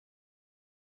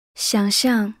想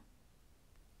象，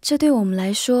这对我们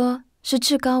来说是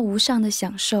至高无上的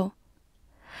享受，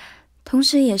同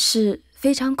时也是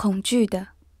非常恐惧的。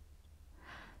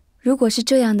如果是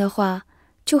这样的话，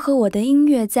就和我的音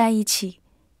乐在一起，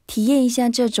体验一下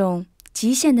这种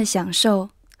极限的享受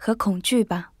和恐惧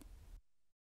吧。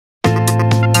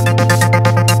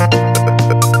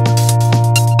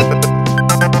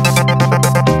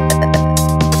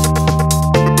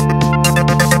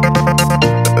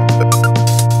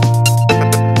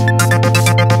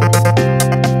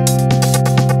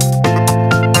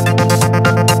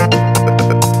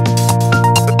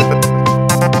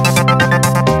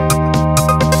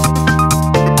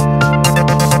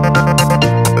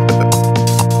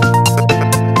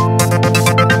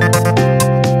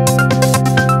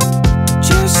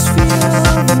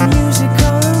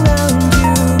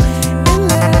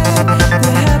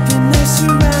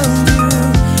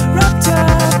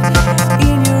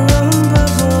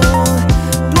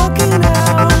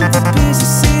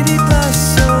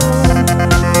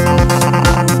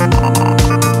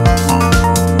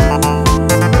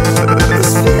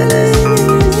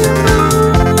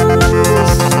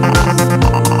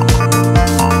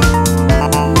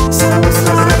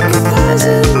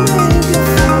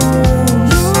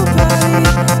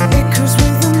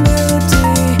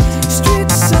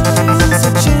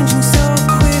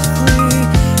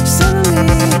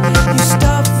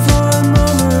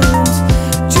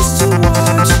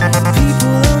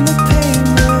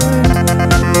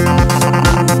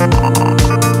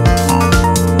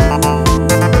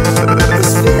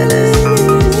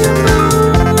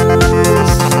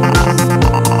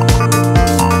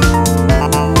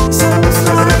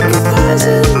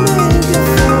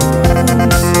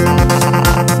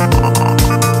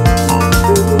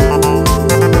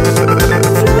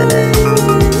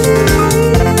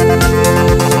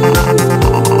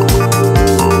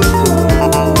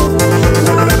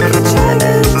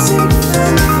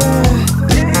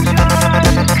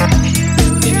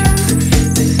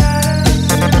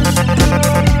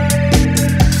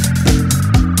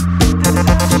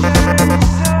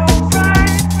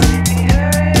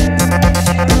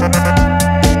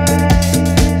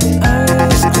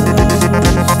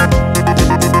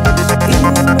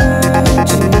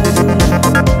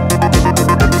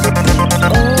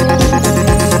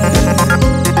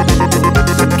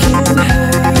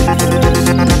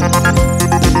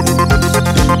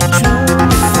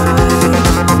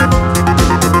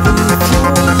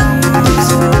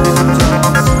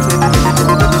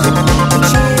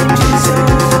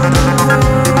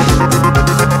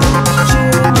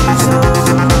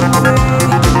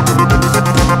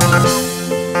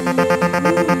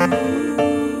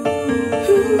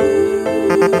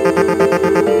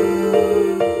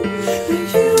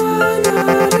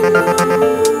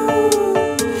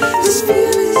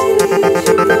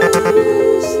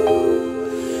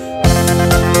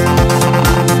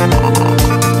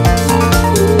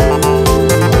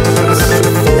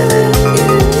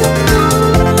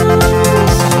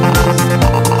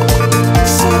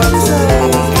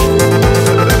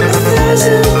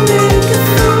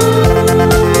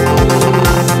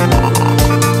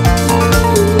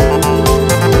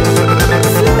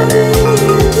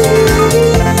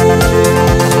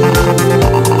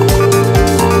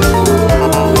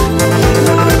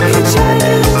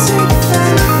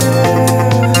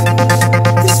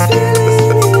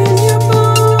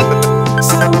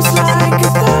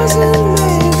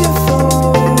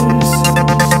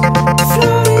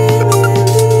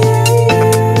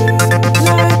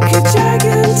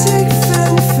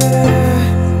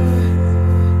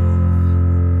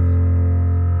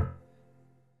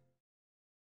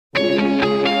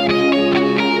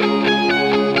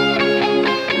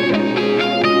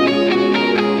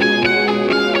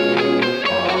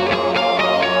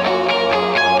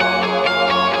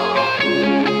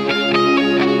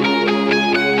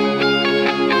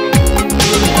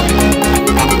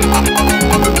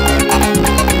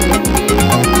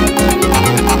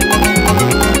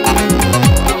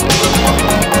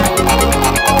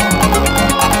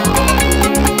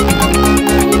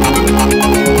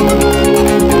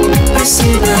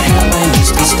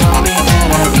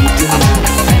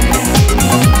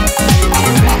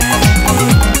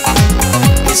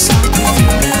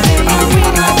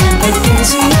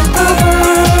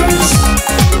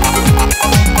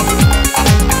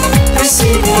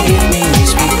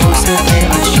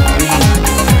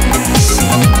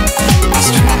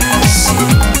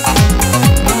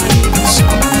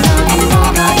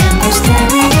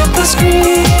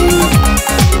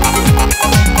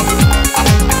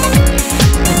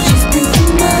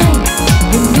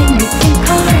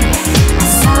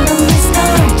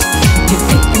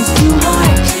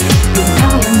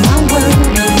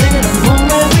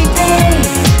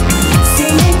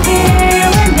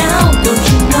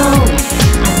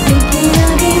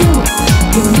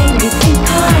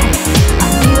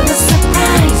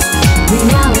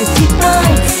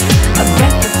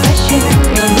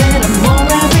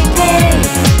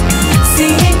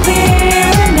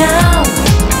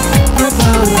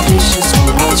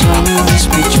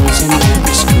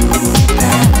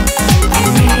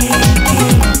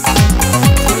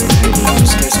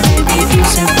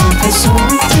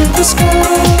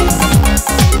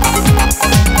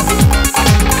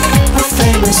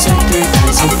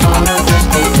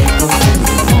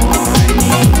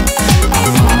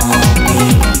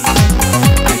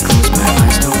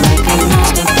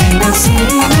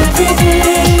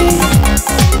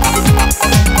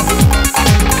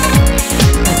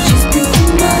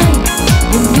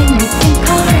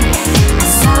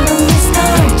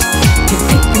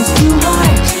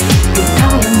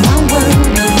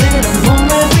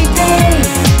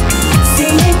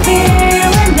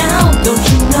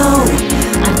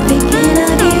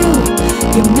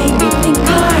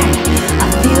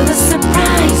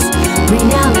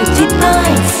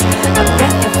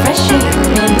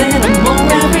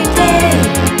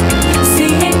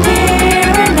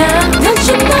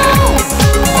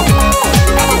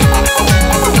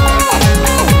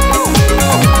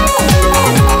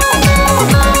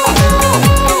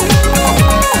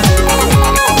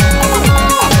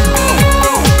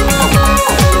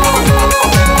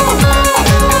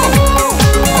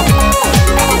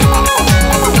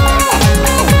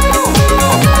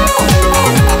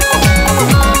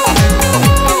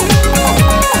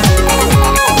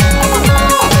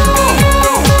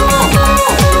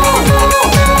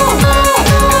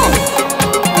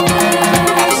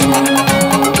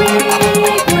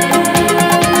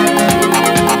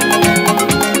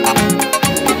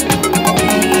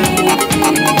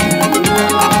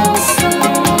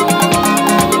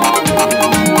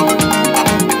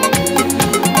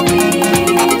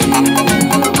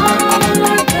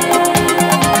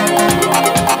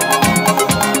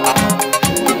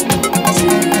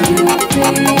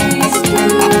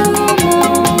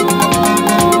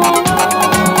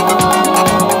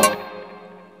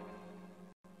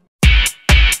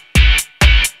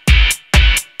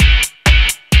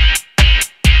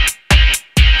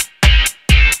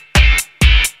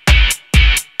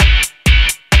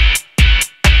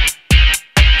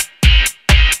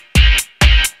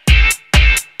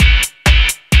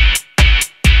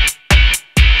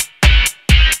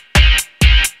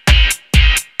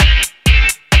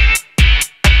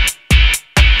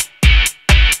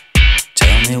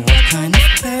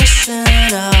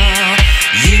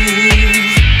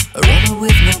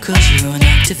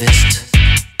activist.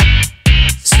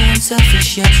 So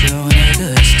unselfish yet you're an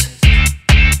egoist.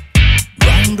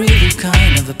 Rhyme breathing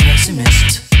kind of a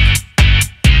pessimist.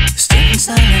 Staying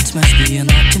silent must be an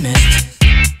optimist.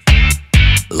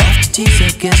 Love to tease, I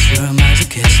guess you're a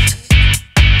masochist.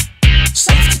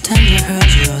 Soft to tender,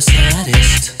 hurt you're a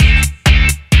sadist.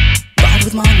 Bad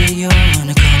with money, you're an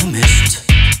economist.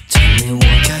 Tell me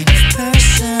what kind of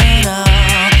person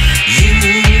are you?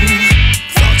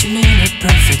 Thought you needed a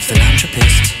perfect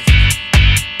philanthropist.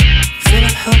 Fill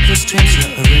up hopeless dreams,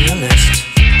 you're a realist.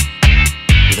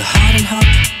 With a heart and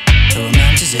hope, a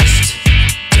romanticist.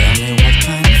 Tell me what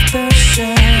kind of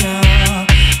person are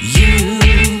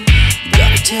you?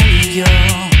 Gotta tell you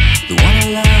you're the one I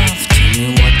love. Tell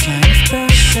me what kind of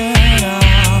person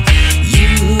are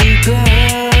you,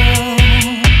 girl?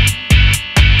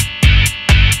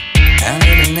 And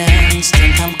in an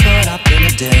instant I'm caught up in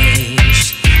a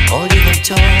daze. All you have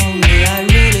told me I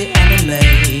really am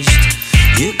amazed.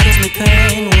 You cause me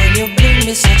pain when you bring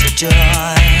me such a joy.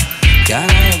 Can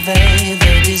I evade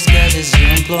the disguises you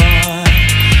employ?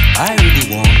 I really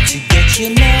want to get you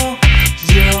know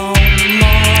you're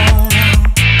more.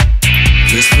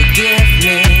 Please forgive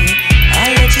me,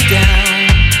 I let you down,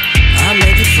 I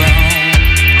made you frown.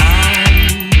 I'm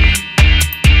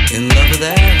in love with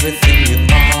everything you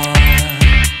are.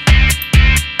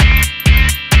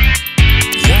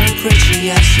 You're a preacher,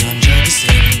 yes, you enjoy the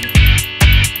scene.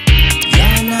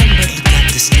 You're a nun, but look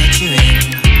at the state you're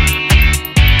in.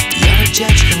 You're a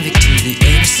judge convicting the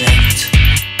innocent.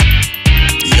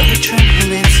 You're a tramp who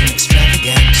lives in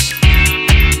extravagance.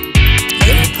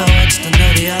 You're a poet, don't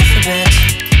know the alphabet.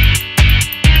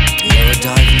 You're a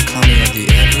diving clown of the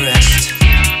Everest.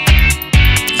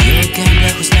 You're a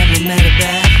gambler who's never met a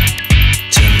bet.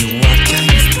 Tell me what kind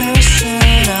of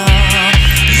person are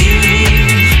you?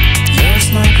 You're a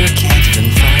sniper, can't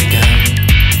even fire a gun.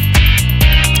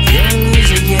 You're a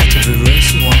loser, yet every race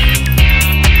you won.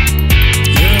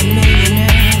 You're a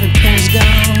millionaire, every penny's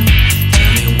gone.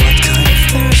 Tell me what kind of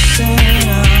person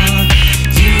are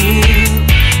you?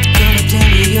 Gonna tell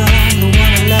you you're the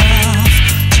one I love.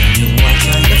 Tell me what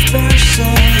kind of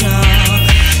person are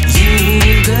you,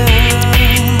 girl?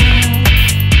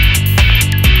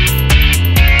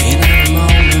 In every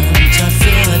moment I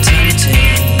feel eternity.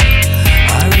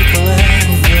 I recollect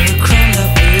every crime that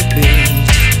we repeat.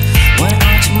 When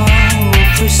our tomorrow will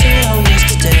precede our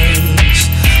yesterdays.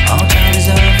 Our time is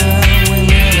over, we're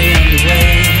nearly on the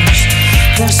waves.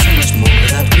 There's so much more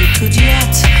that we could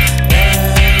yet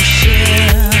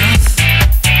achieve.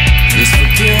 Please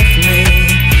forgive me,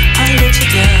 I let you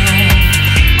down,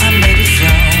 I made you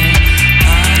frown.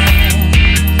 I'm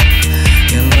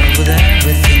in love with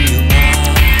everything you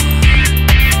are.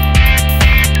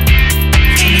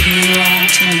 Tell me who you are,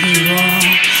 tell me who you are.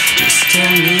 Just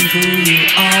tell me who you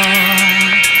are.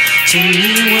 Tell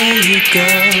me where you go.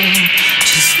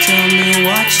 Just tell me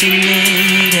what you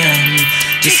need and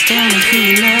just tell me who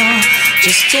you know.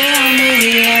 Just tell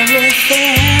me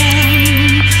everything.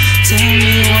 Tell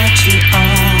me what you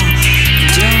are.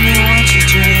 Tell me what you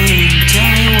dream. Tell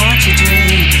me what you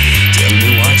dream. Tell me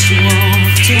what you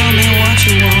want. Tell me what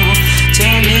you want.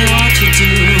 Tell me what you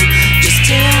do. Just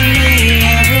tell me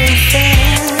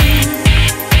everything.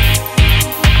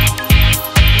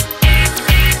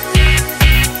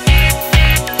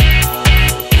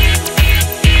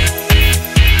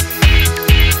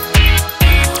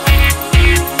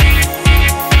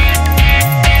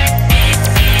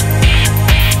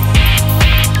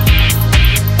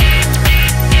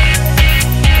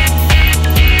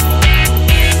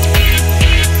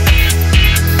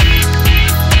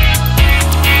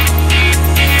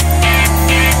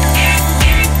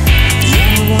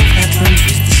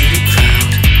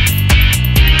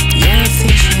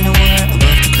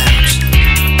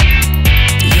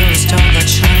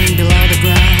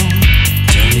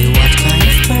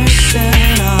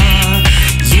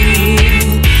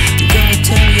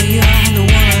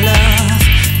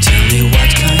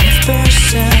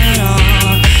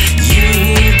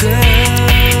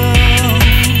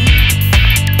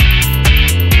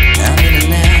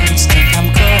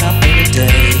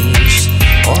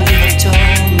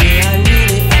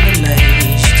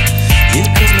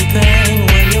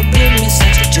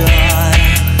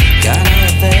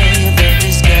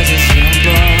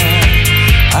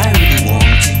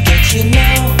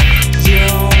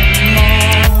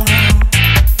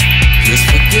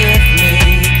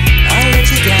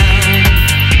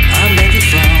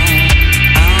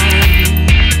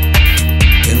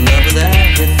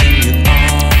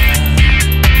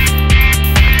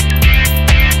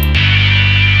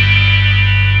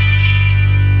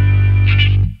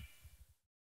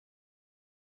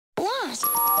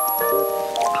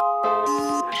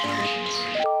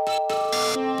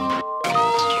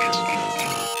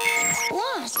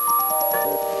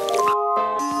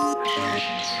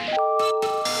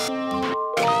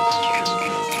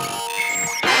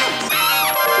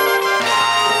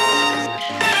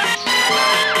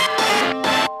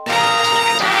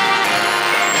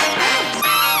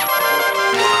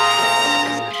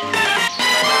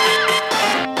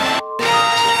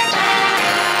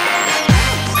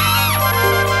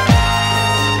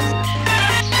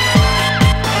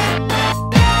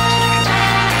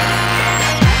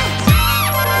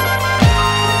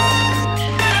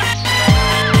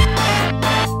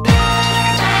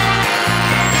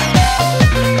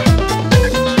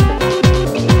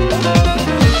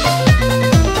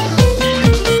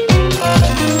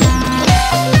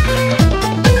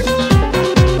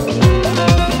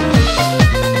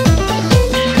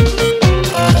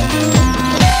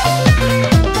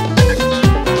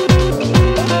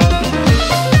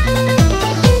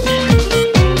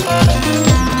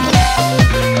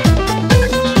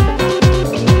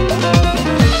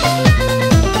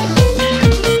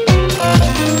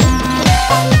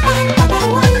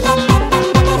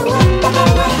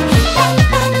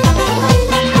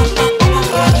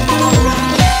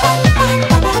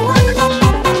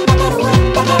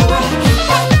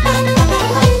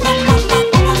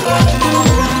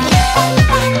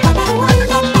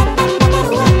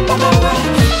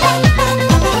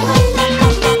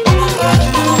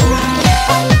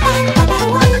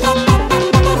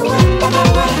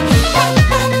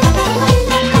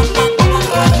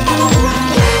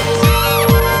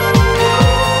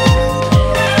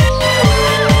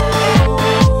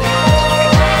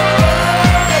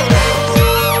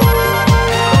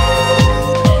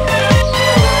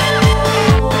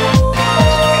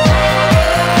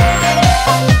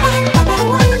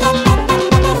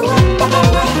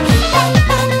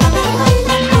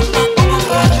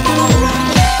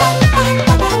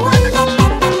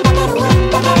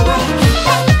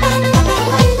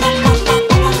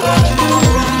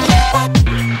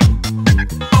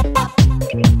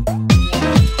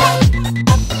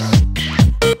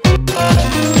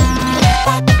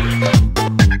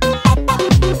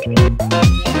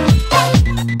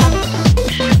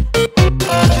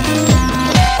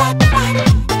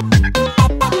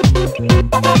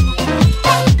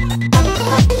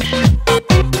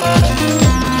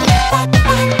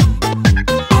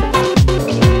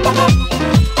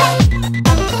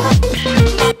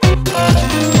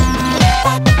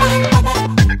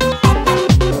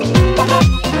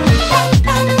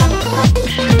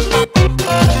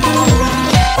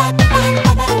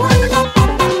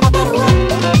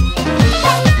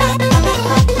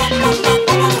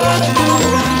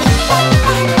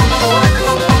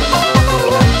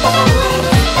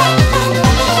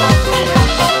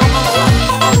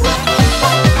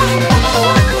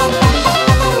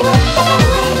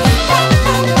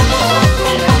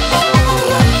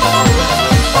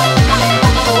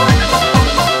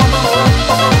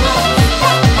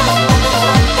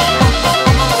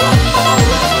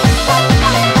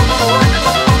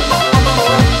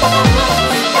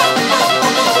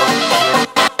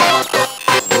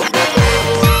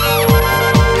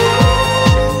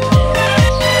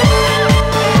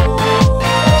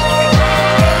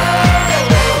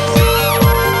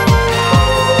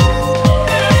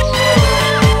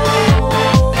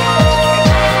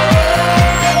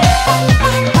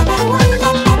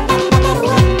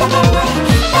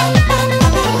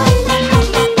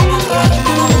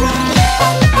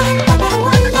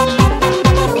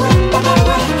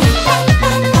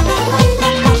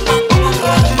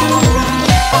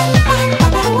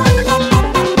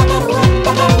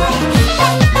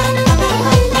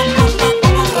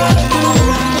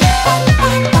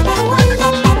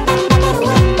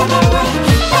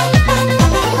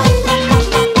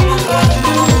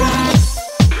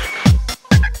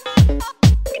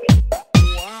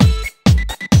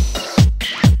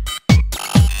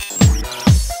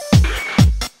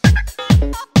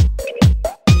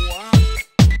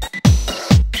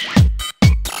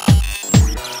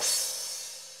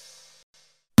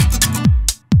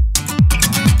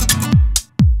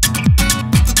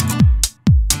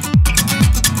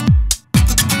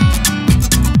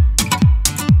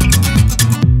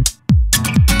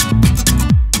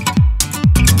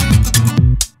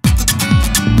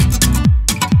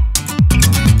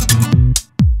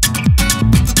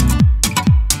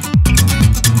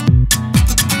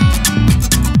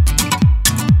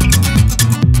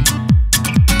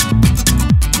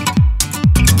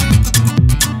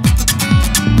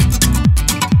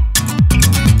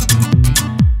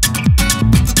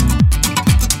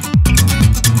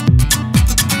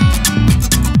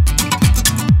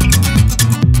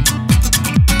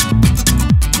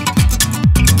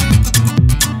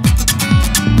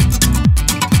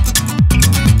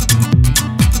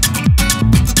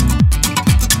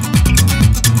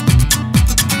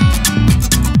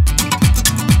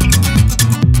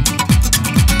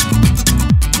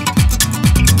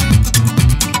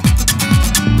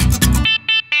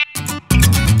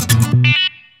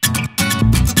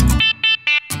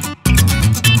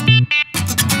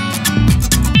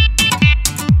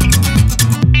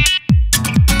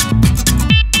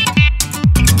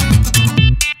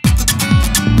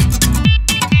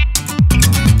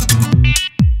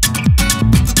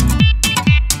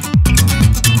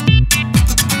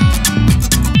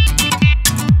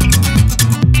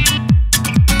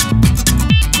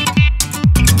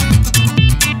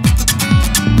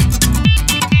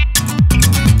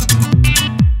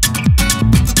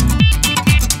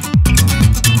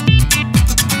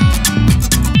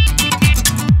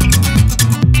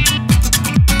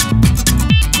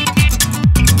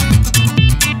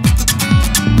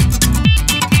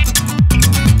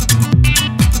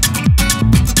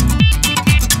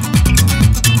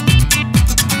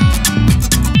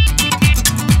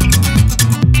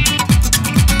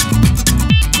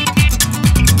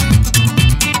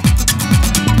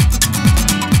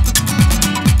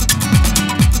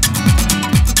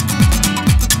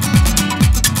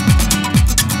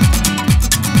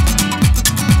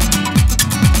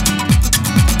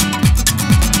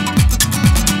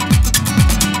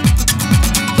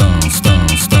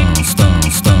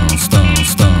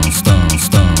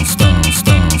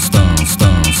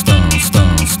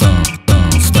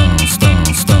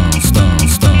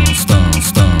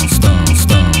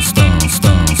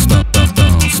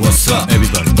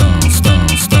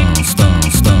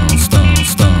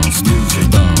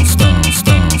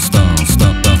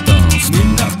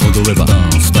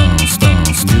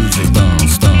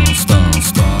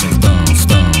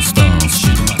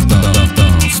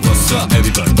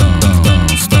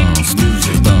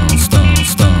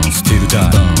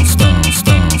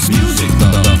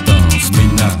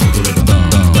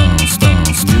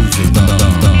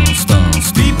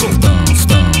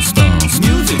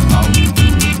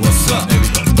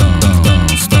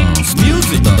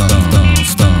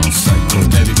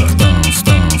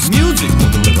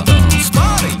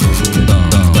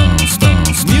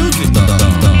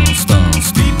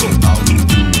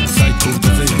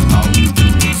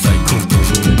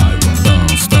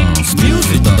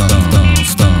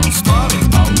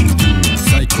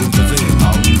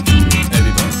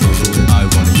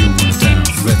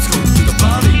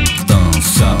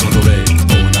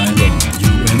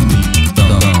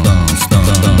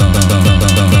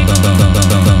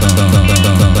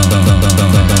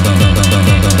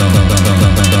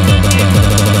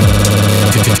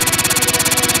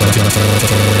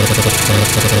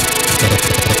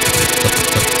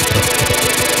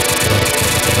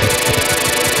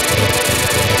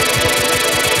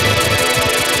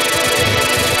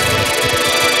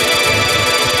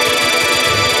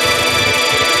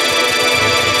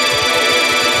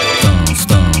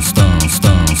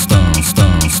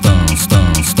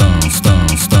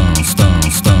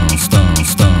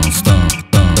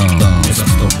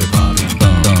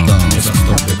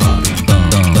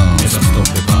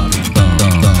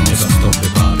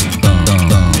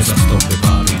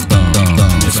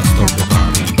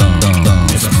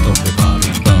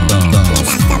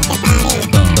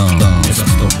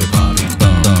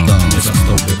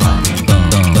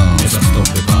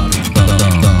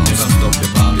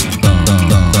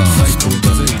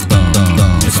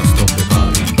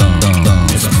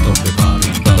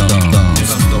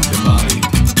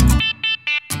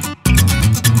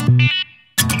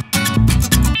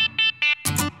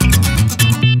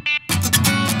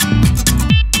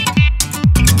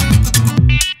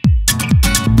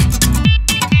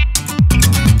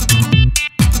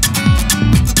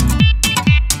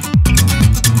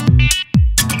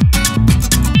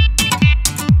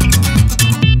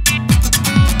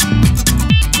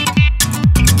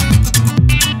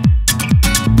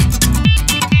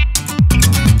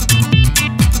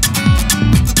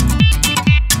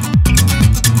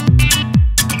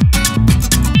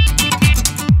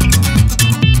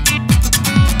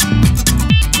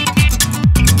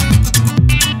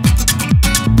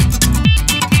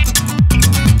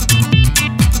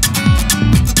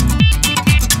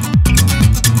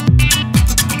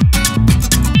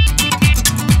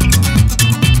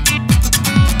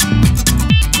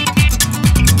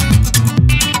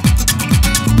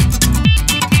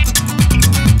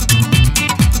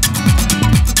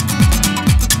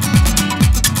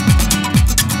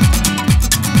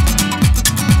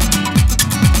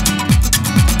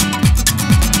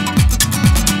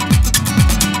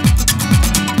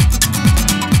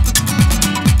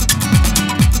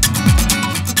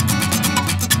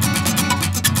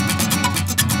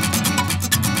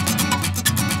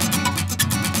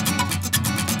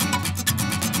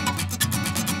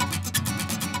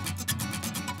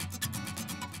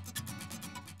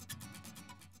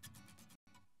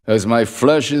 As my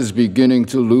flesh is beginning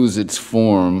to lose its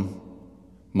form,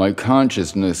 my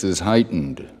consciousness is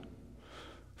heightened.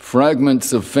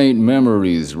 Fragments of faint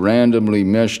memories randomly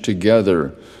mesh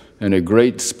together, and a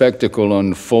great spectacle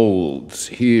unfolds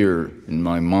here in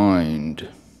my mind.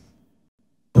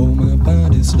 Oh, my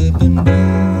body's slipping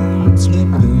down,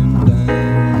 slipping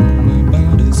down. My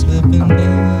body's slipping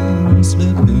down,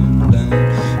 slipping down.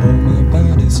 Oh, my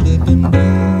body's slipping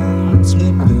down,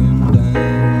 slipping down.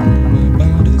 My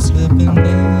body's slipping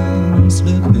down,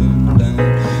 slipping down.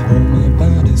 Oh, my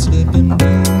body's slipping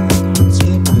down,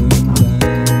 slipping down.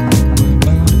 My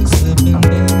body's slipping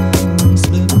down,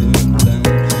 slipping down.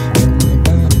 Oh, my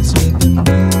body's slipping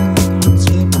down,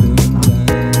 slipping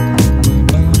down. My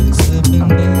body's slipping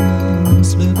down,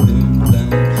 slipping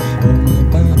down. Oh, my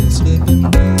body's slipping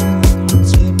down,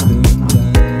 slipping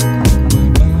down. My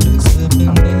body's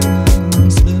slipping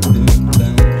down, slipping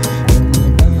down. Oh, my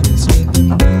body's slipping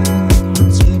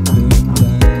down, slipping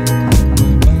down.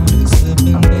 My body's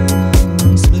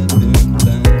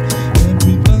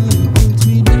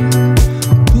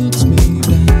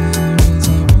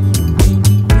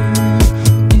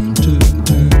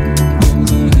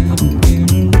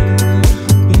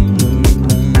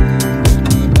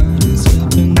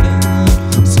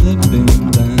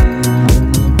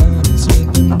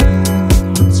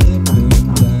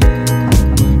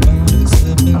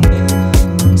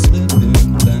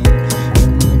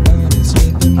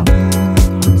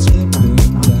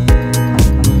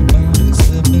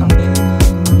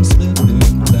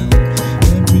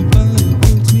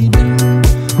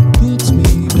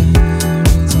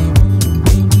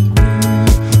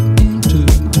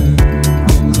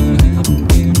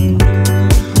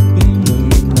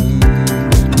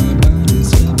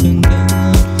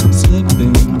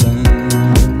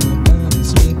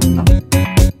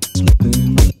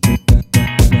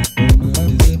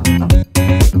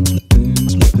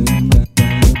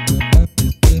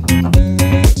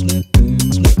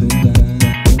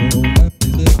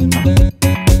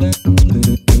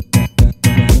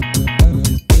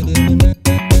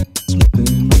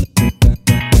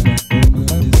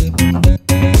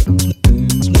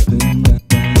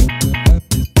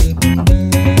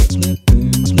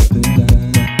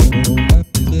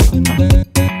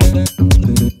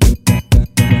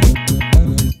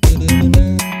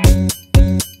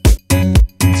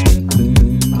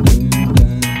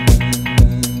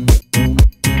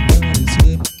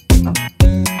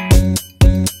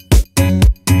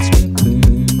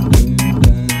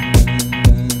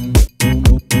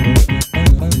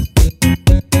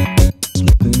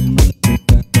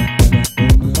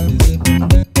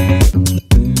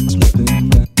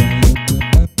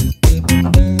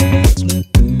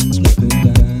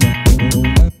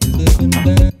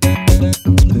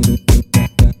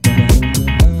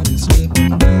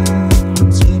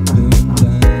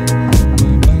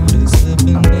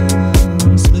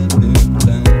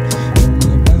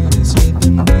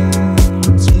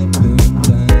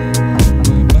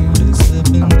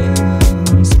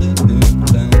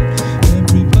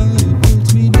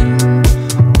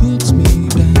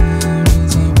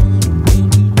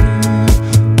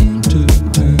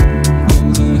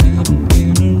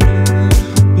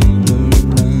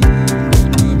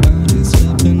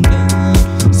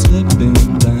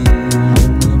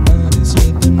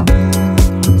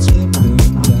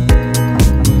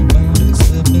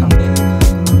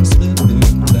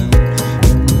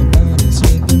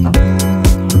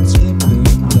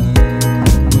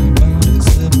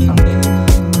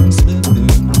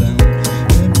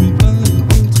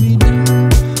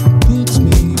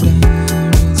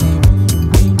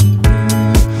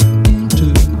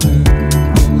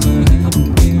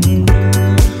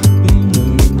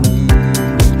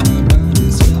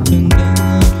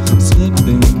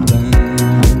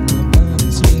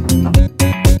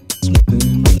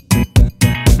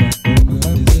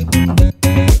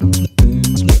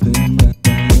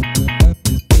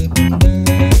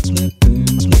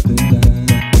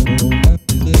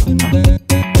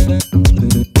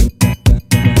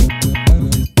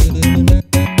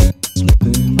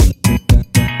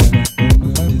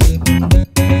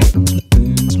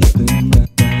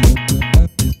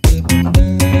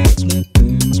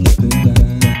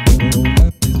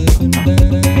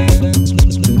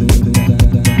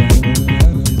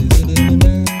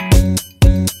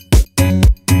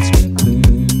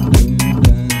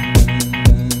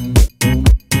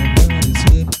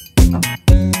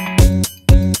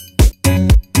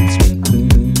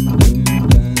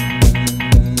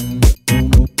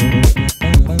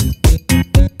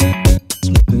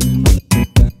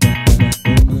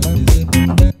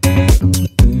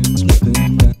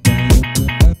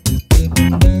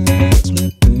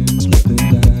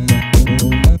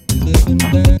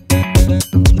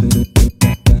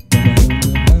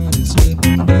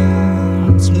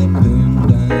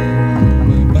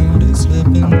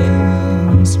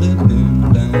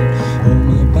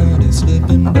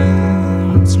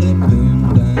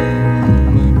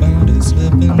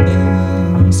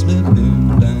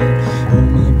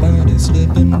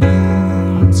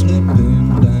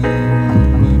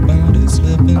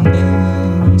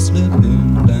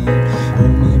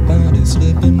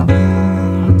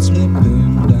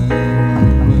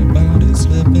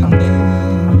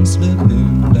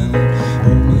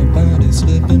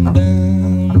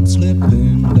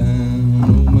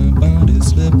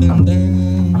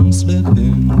slipping down,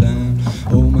 slipping down.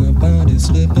 Oh, my body's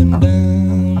slipping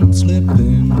down,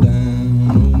 slipping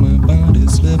down. Oh, my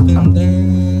body's slipping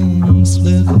down,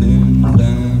 slipping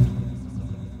down.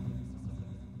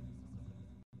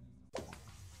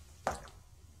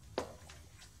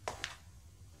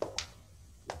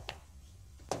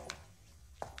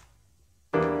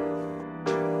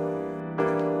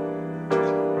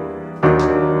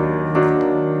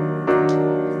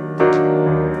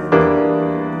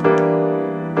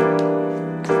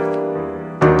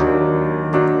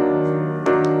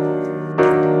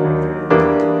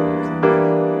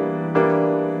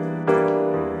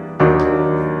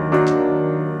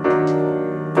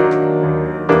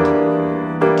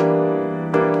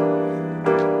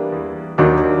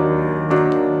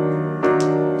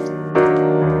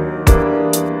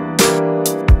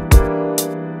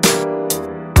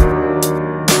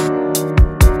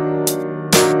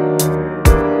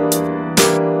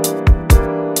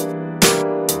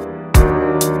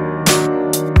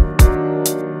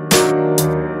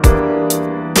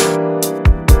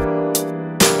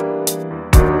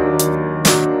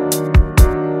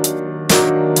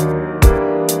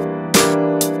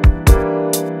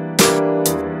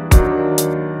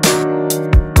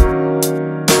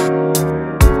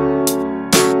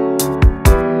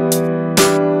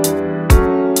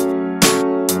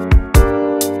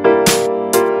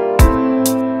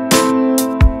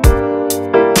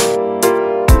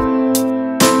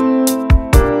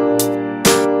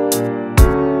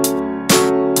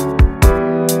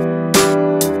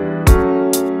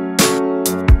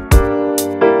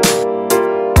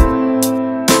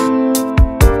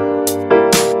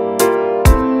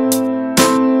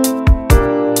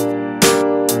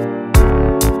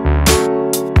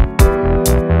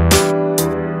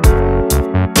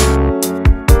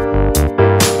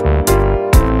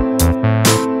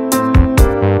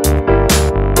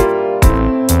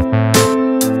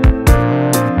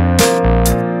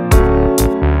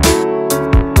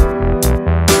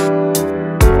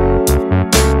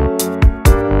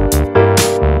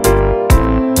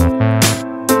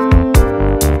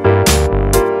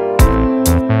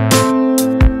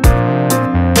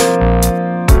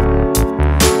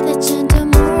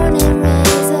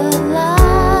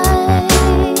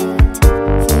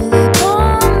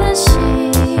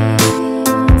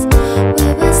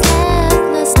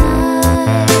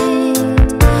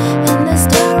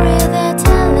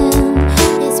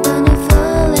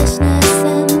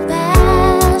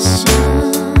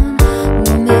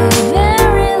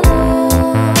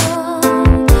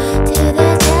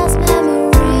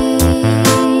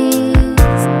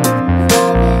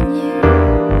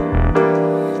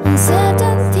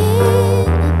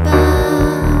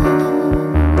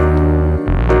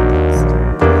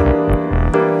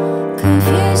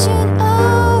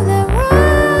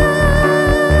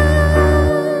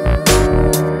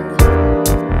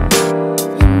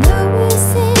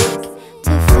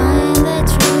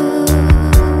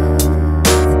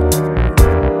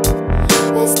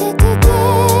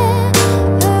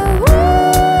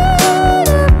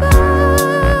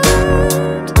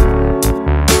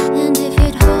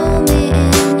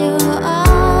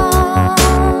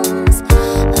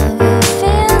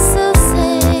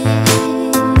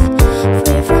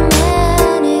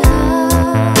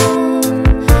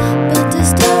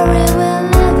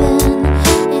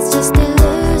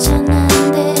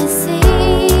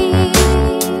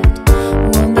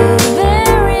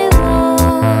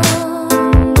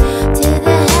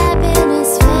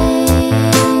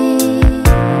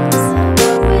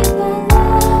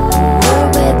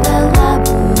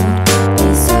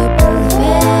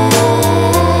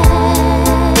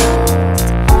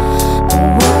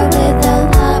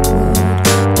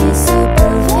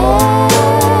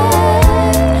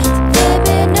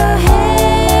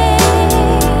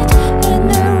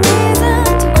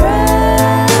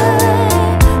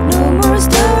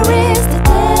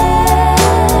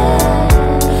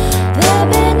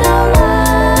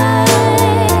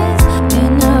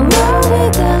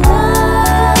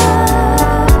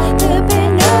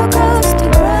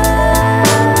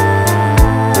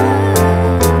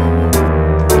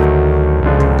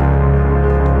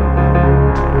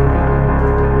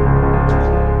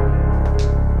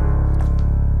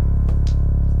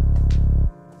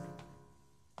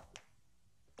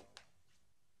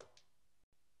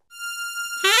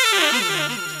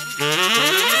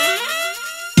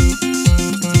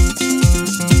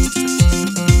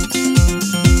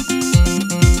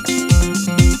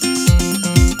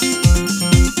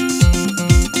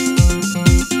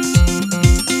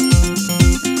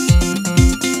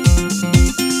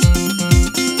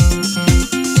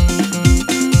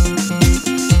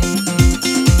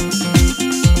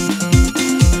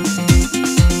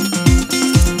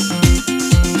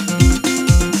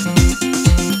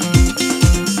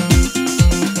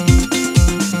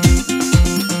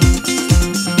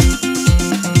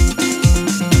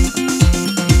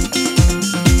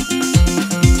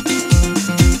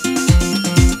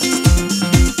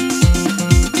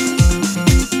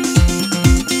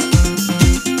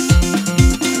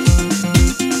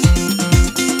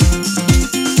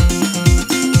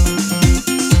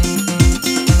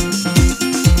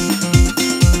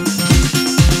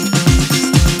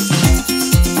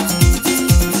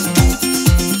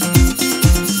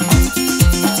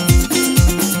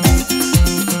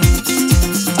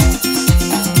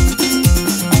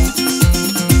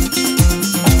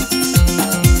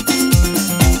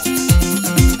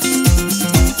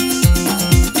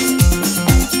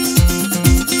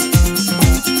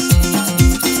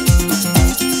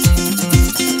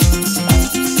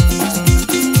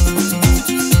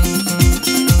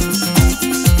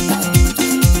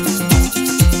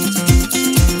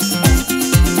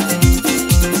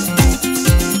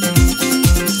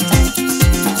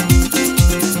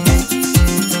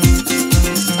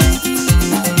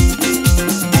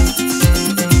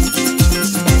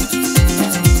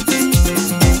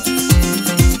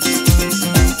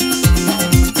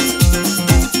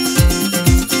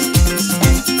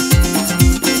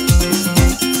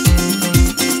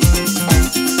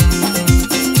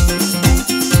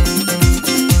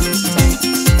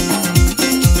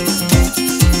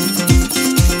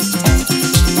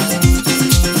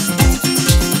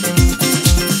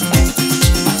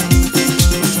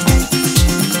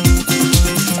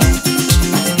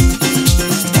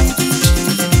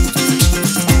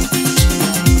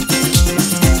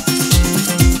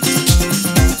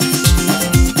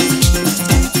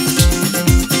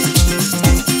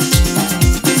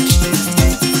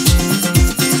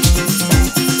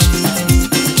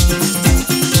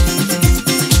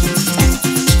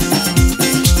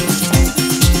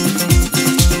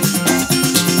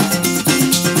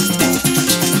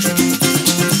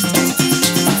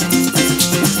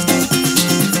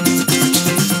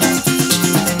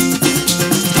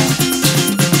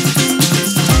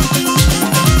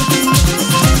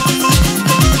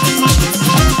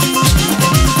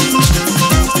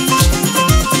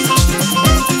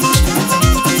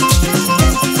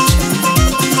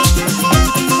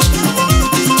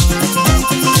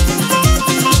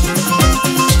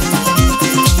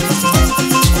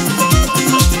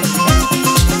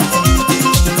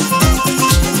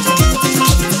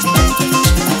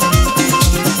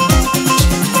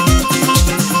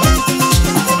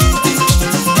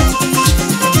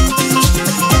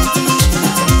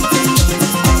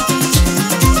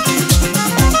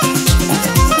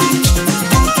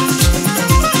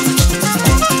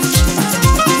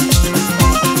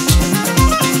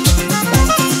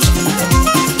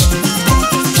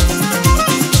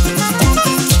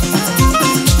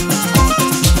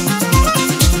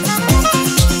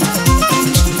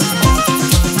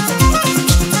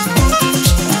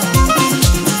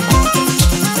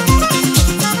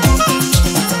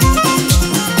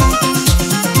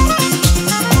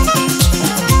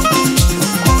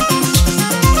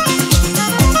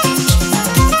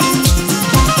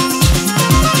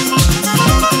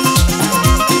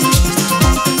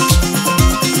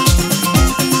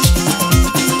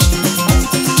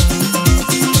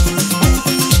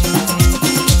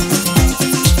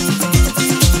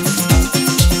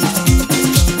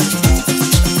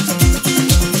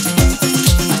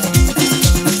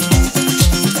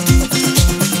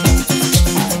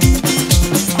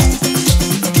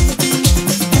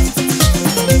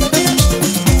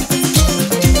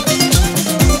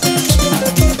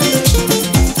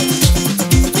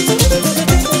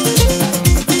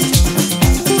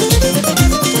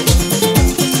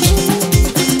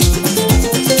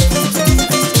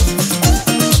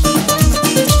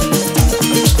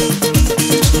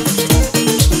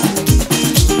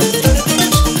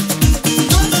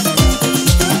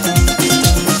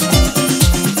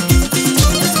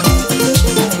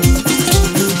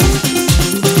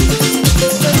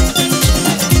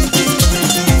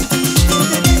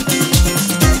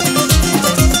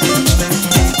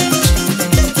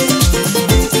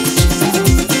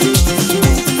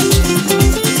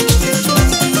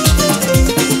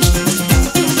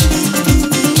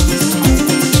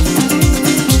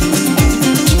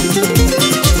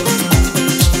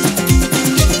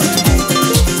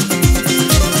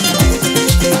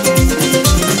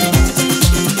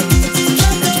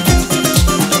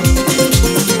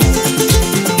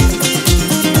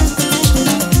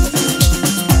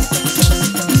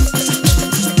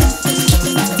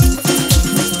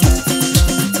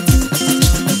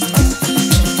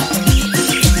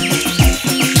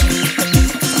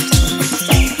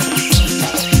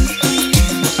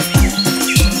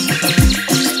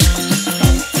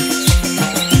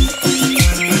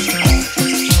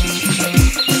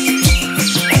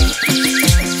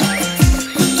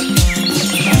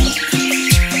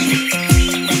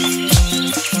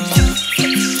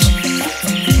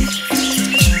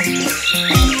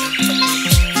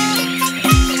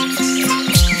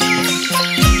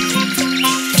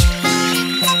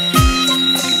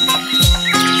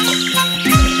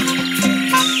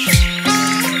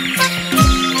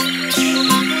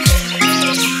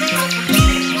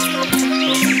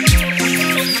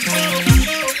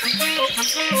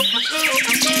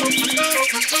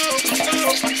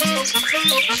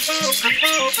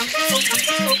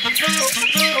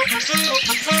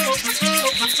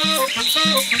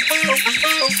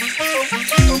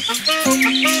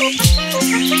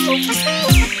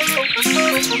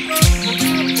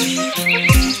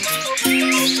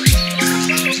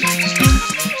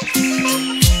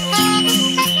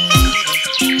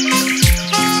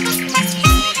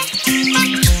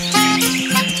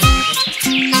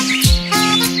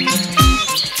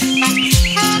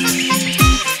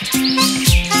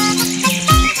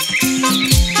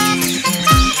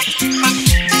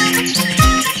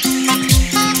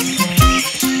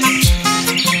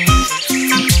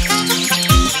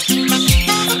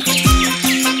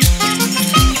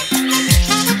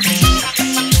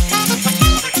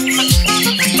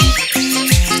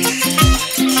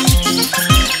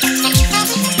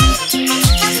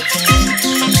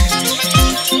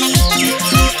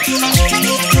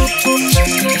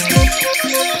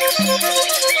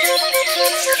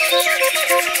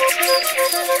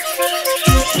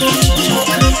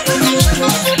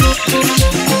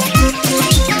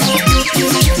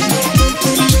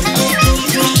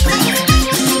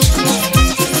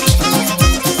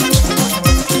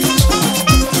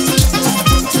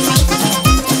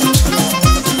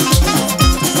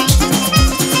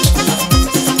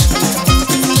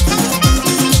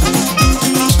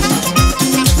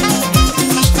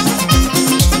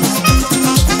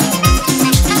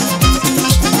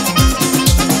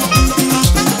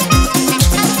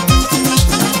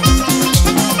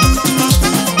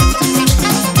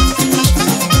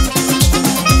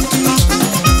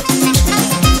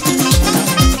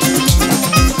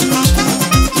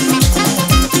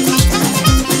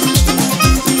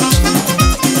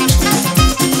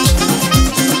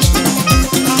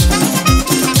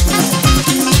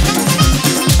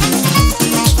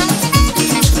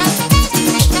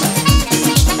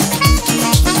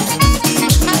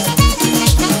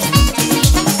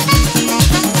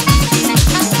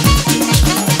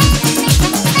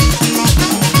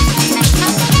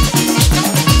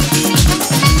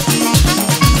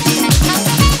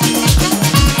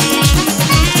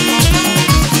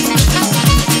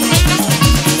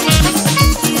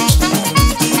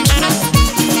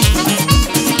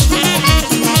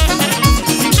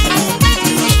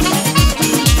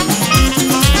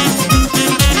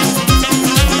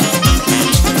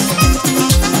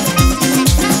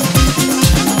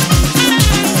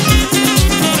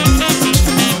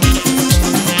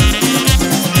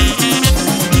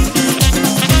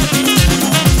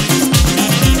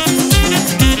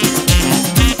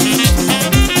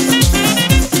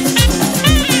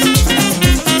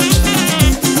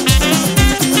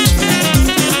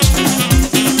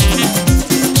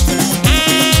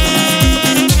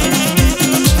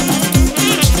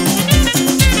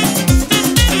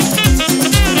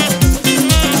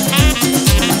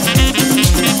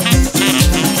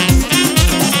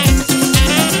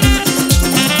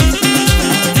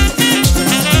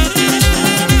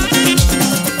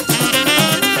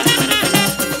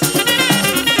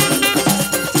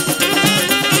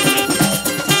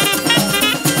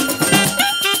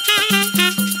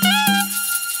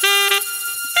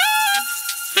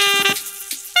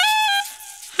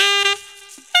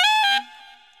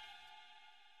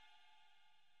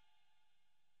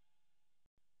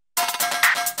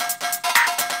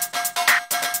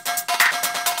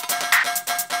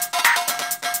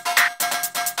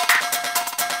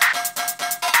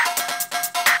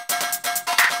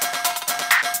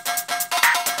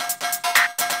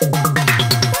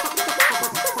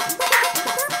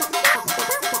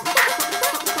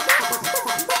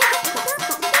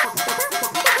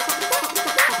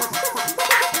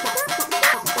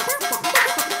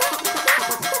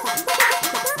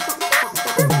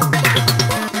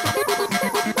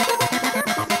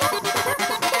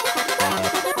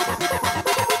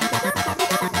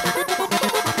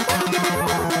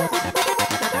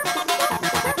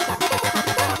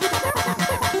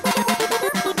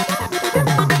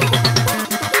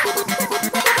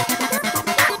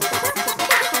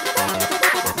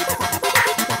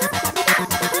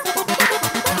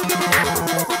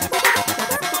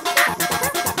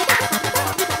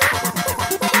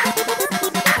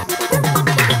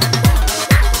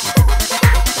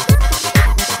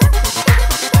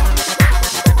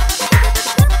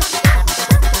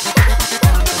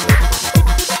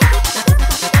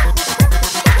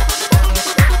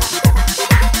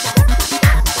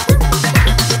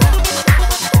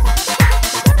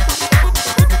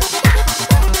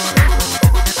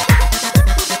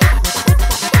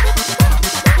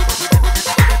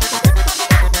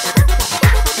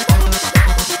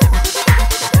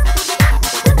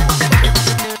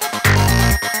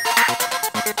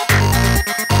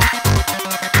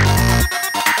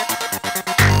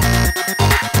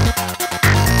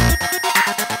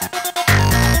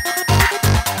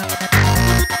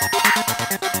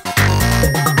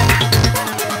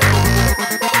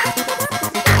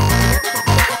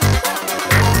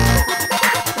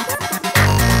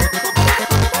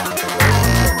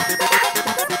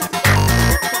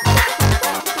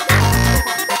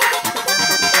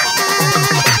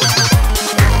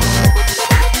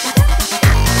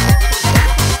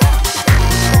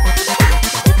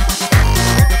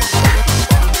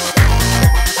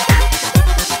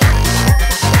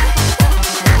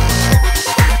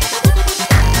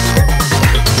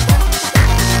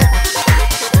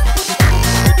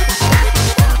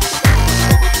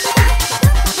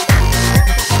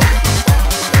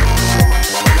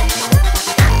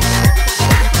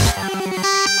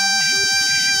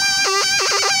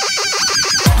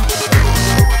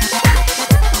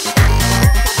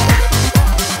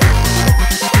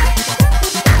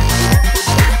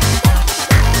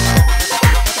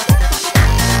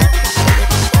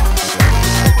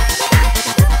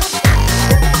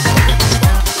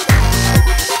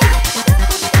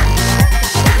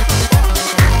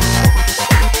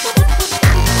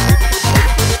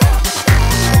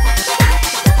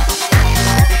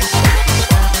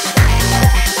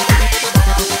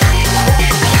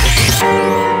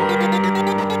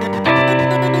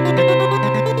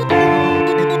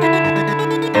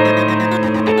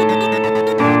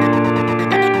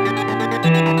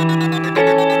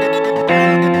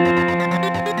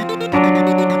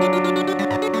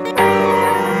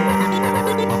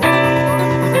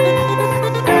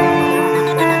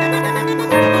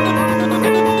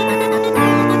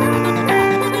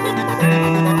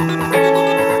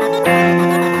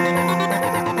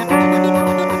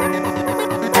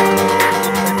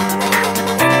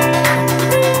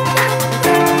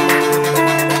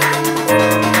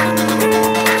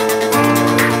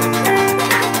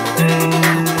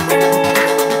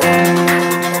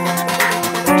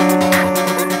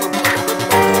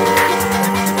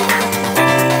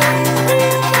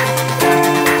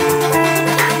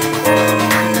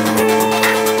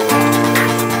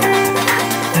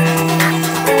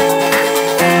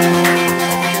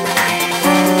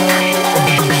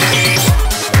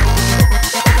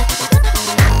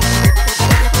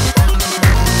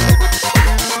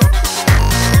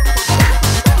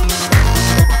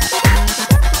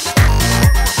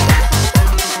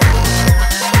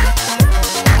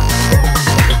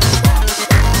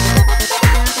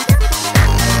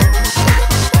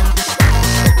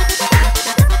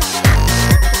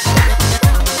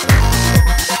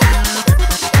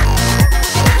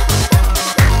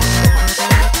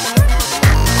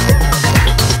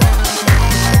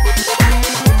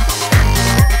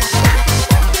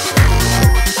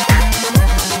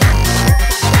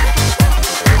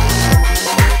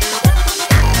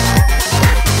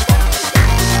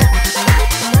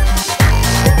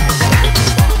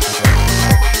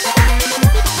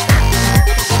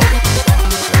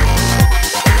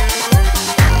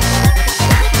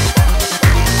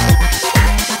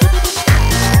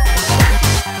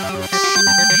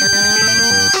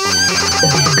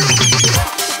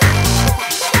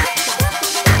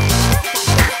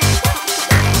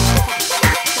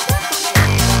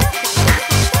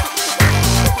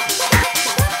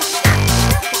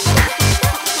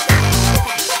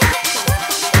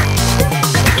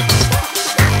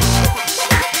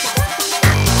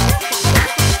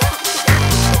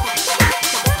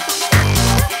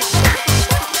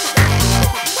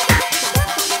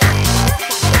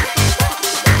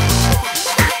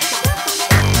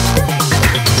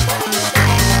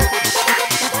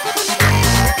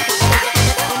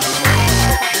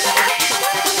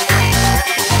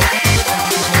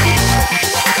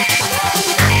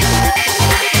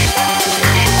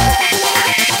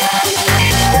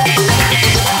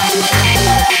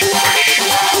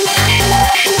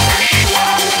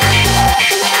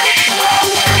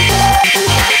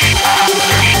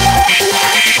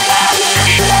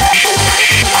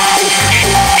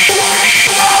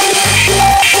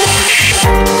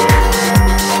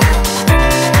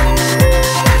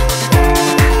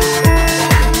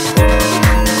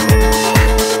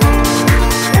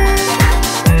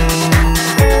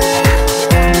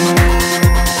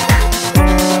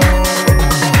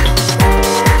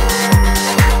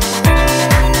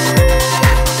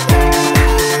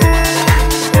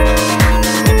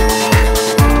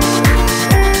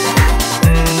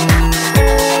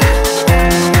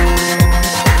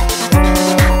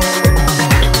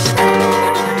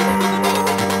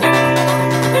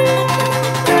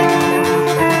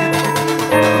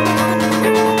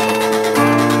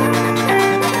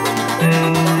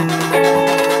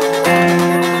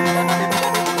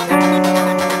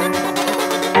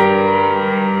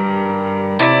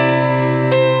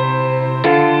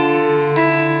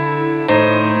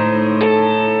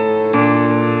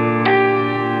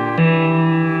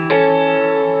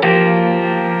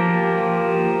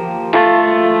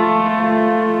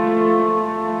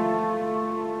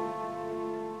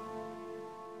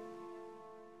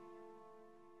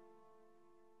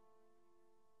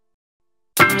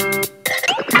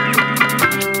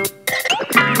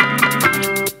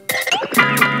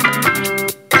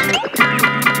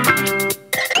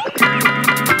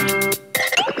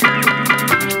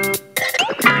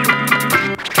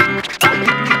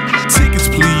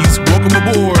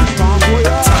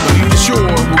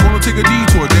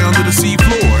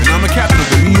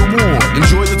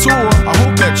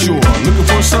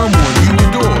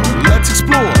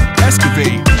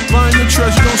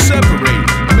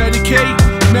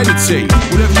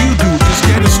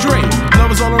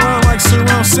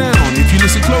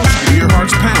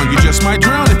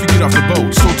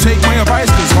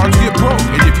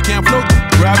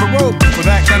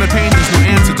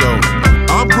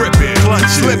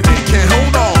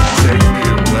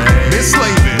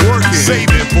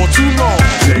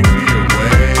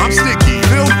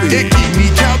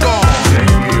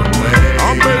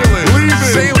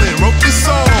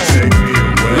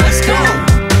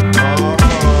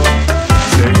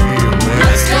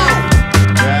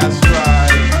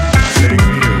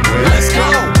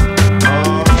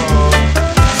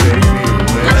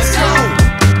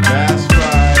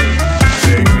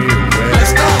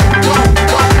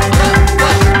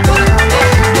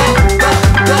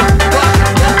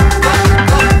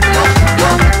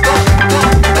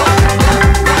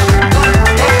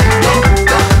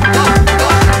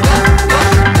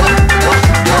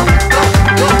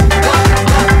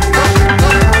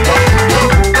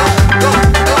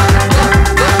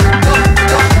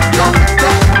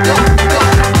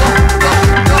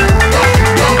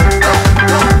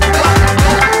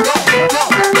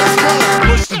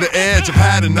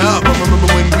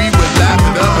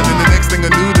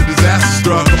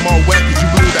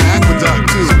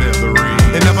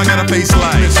 got a face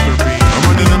like mystery. I'm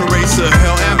running in a race to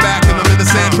hell and back, and I'm in the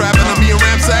sand trap, and I'm being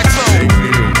ramsacked. So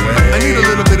I need a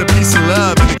little bit of peace and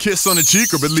love, and a kiss on the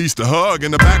cheek, or at least a hug,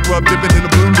 and a back rub dipping in the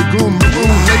blue lagoon.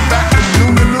 Laid back from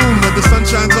noon to noon, where the sun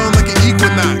shines on like an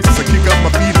equinox.